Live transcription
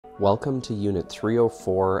Welcome to Unit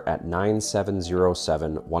 304 at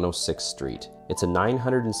 9707 106th Street. It's a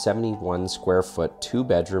 971 square foot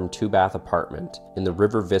 2-bedroom, 2-bath apartment in the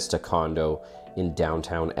River Vista condo in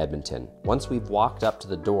downtown Edmonton. Once we've walked up to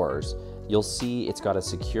the doors, you'll see it's got a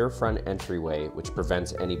secure front entryway which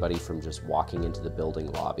prevents anybody from just walking into the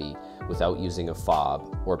building lobby without using a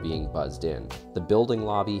fob or being buzzed in. The building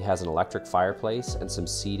lobby has an electric fireplace and some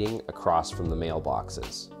seating across from the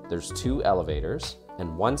mailboxes. There's 2 elevators,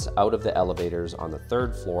 and once out of the elevators on the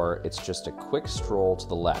 3rd floor, it's just a quick stroll to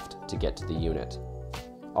the left to get to the unit.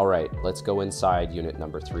 All right, let's go inside unit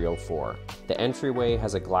number 304. The entryway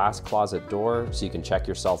has a glass closet door so you can check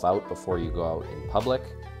yourself out before you go out in public.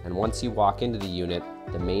 And once you walk into the unit,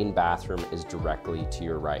 the main bathroom is directly to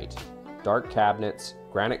your right. Dark cabinets,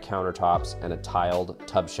 granite countertops, and a tiled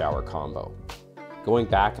tub shower combo. Going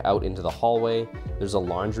back out into the hallway, there's a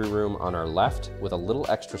laundry room on our left with a little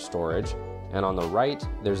extra storage, and on the right,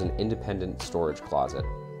 there's an independent storage closet.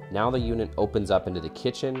 Now the unit opens up into the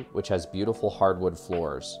kitchen, which has beautiful hardwood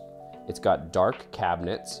floors. It's got dark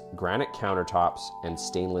cabinets, granite countertops, and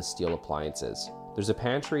stainless steel appliances. There's a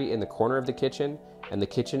pantry in the corner of the kitchen, and the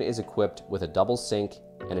kitchen is equipped with a double sink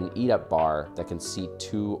and an eat-up bar that can seat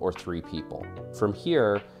 2 or 3 people. From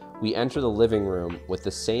here, we enter the living room with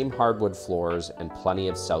the same hardwood floors and plenty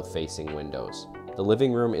of south-facing windows. The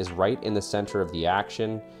living room is right in the center of the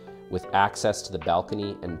action, with access to the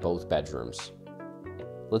balcony and both bedrooms.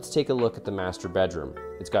 Let's take a look at the master bedroom.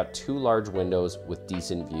 It's got 2 large windows with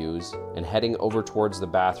decent views, and heading over towards the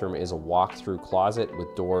bathroom is a walk-through closet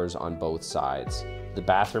with doors on both sides. The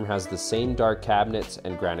bathroom has the same dark cabinets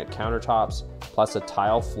and granite countertops, plus a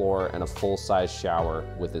tile floor and a full-size shower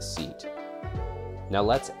with a seat. Now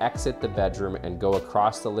let's exit the bedroom and go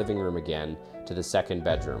across the living room again to the 2nd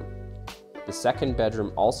bedroom. The 2nd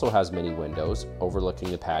bedroom also has many windows overlooking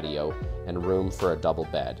the patio and room for a double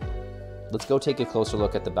bed. Let's go take a closer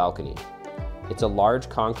look at the balcony. It's a large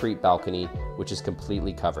concrete balcony which is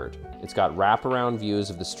completely covered. It's got wraparound views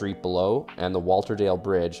of the street below and the Walterdale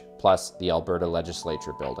Bridge, plus the Alberta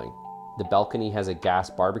Legislature building. The balcony has a gas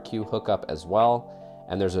barbecue hookup as well,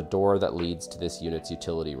 and there's a door that leads to this unit's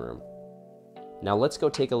utility room. Now let's go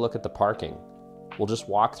take a look at the parking. We'll just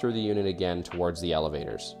walk through the unit again towards the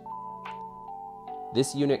elevators.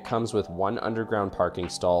 This unit comes with 1 underground parking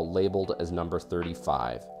stall labeled as number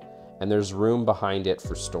 35, and there's room behind it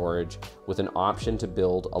for storage with an option to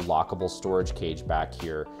build a lockable storage cage back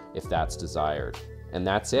here if that's desired. And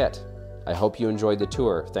that's it. I hope you enjoyed the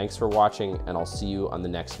tour. Thanks for watching, and I'll see you on the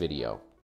next video.